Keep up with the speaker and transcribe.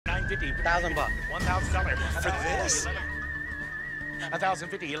1,050. $1,000. $1,000 For this?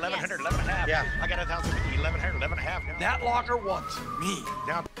 1,050, 1,100, 11 and a half. Yeah. I got 1,050, 1,100, 11 and a half. That locker wants me.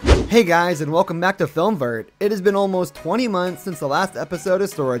 Now. Hey guys, and welcome back to Film Vert. It has been almost 20 months since the last episode of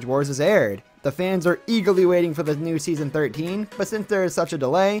Storage Wars has aired. The fans are eagerly waiting for the new season 13, but since there is such a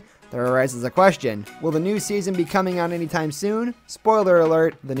delay, there arises a question. Will the new season be coming out anytime soon? Spoiler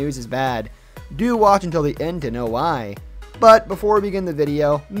alert, the news is bad. Do watch until the end to know why. But before we begin the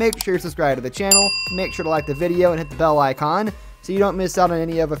video, make sure to subscribe to the channel, make sure to like the video and hit the bell icon so you don't miss out on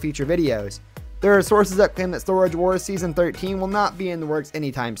any of the future videos. There are sources that claim that Storage Wars Season 13 will not be in the works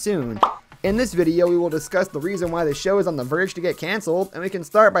anytime soon. In this video, we will discuss the reason why the show is on the verge to get cancelled, and we can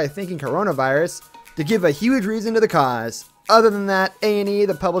start by thanking coronavirus to give a huge reason to the cause. Other than that, A&E,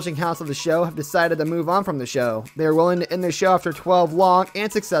 the publishing house of the show, have decided to move on from the show. They are willing to end the show after 12 long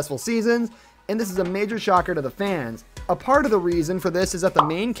and successful seasons, and this is a major shocker to the fans. A part of the reason for this is that the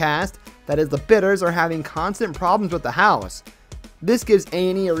main cast, that is the bidders, are having constant problems with the house. This gives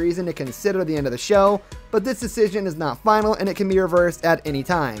A&E a reason to consider the end of the show, but this decision is not final and it can be reversed at any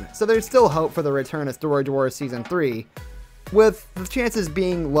time, so there's still hope for the return of Storage Wars Season 3. With the chances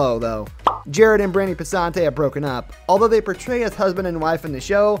being low though. Jared and Brandi Passante have broken up. Although they portray as husband and wife in the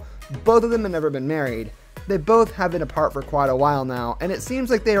show, both of them have never been married. They both have been apart for quite a while now, and it seems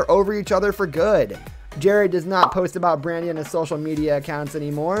like they are over each other for good. Jared does not post about Brandi on his social media accounts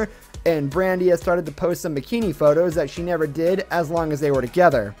anymore, and Brandi has started to post some bikini photos that she never did as long as they were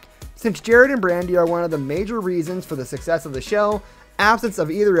together. Since Jared and Brandi are one of the major reasons for the success of the show, absence of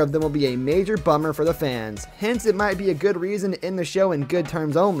either of them will be a major bummer for the fans, hence it might be a good reason to end the show in good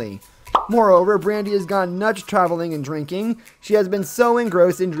terms only. Moreover, Brandi has gone nuts traveling and drinking. She has been so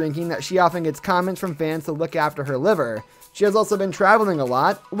engrossed in drinking that she often gets comments from fans to look after her liver. She has also been traveling a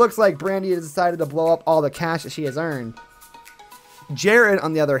lot. Looks like Brandi has decided to blow up all the cash that she has earned. Jared,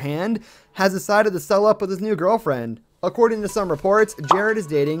 on the other hand, has decided to sell up with his new girlfriend. According to some reports, Jared is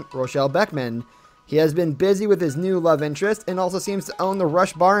dating Rochelle Beckman. He has been busy with his new love interest and also seems to own the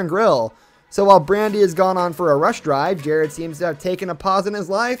Rush Bar and Grill. So while Brandi has gone on for a rush drive, Jared seems to have taken a pause in his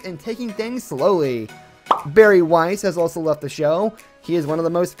life and taking things slowly. Barry Weiss has also left the show. He is one of the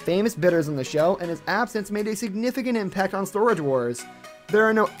most famous bidders on the show, and his absence made a significant impact on Storage Wars. There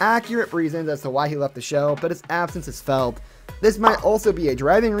are no accurate reasons as to why he left the show, but his absence is felt. This might also be a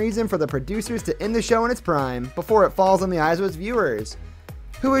driving reason for the producers to end the show in its prime, before it falls on the eyes of its viewers.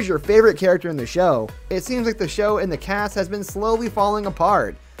 Who is your favorite character in the show? It seems like the show and the cast has been slowly falling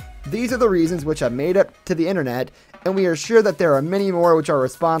apart. These are the reasons which have made it to the internet, and we are sure that there are many more which are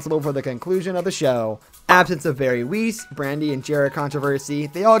responsible for the conclusion of the show. Absence of Barry Weiss, Brandi and Jared controversy,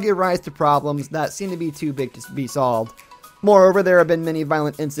 they all give rise to problems that seem to be too big to be solved. Moreover, there have been many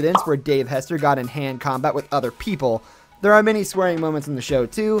violent incidents where Dave Hester got in hand combat with other people. There are many swearing moments in the show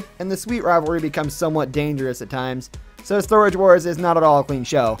too, and the sweet rivalry becomes somewhat dangerous at times, so Storage Wars is not at all a clean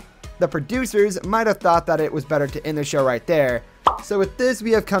show. The producers might have thought that it was better to end the show right there. So with this,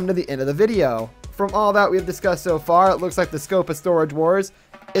 we have come to the end of the video. From all that we have discussed so far, it looks like the scope of Storage Wars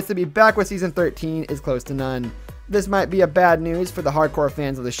is to be back with Season 13 is close to none. This might be a bad news for the hardcore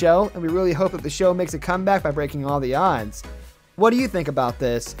fans of the show, and we really hope that the show makes a comeback by breaking all the odds. What do you think about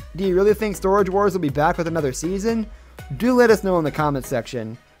this? Do you really think Storage Wars will be back with another season? Do let us know in the comments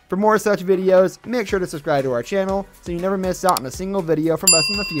section. For more such videos, make sure to subscribe to our channel so you never miss out on a single video from us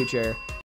in the future.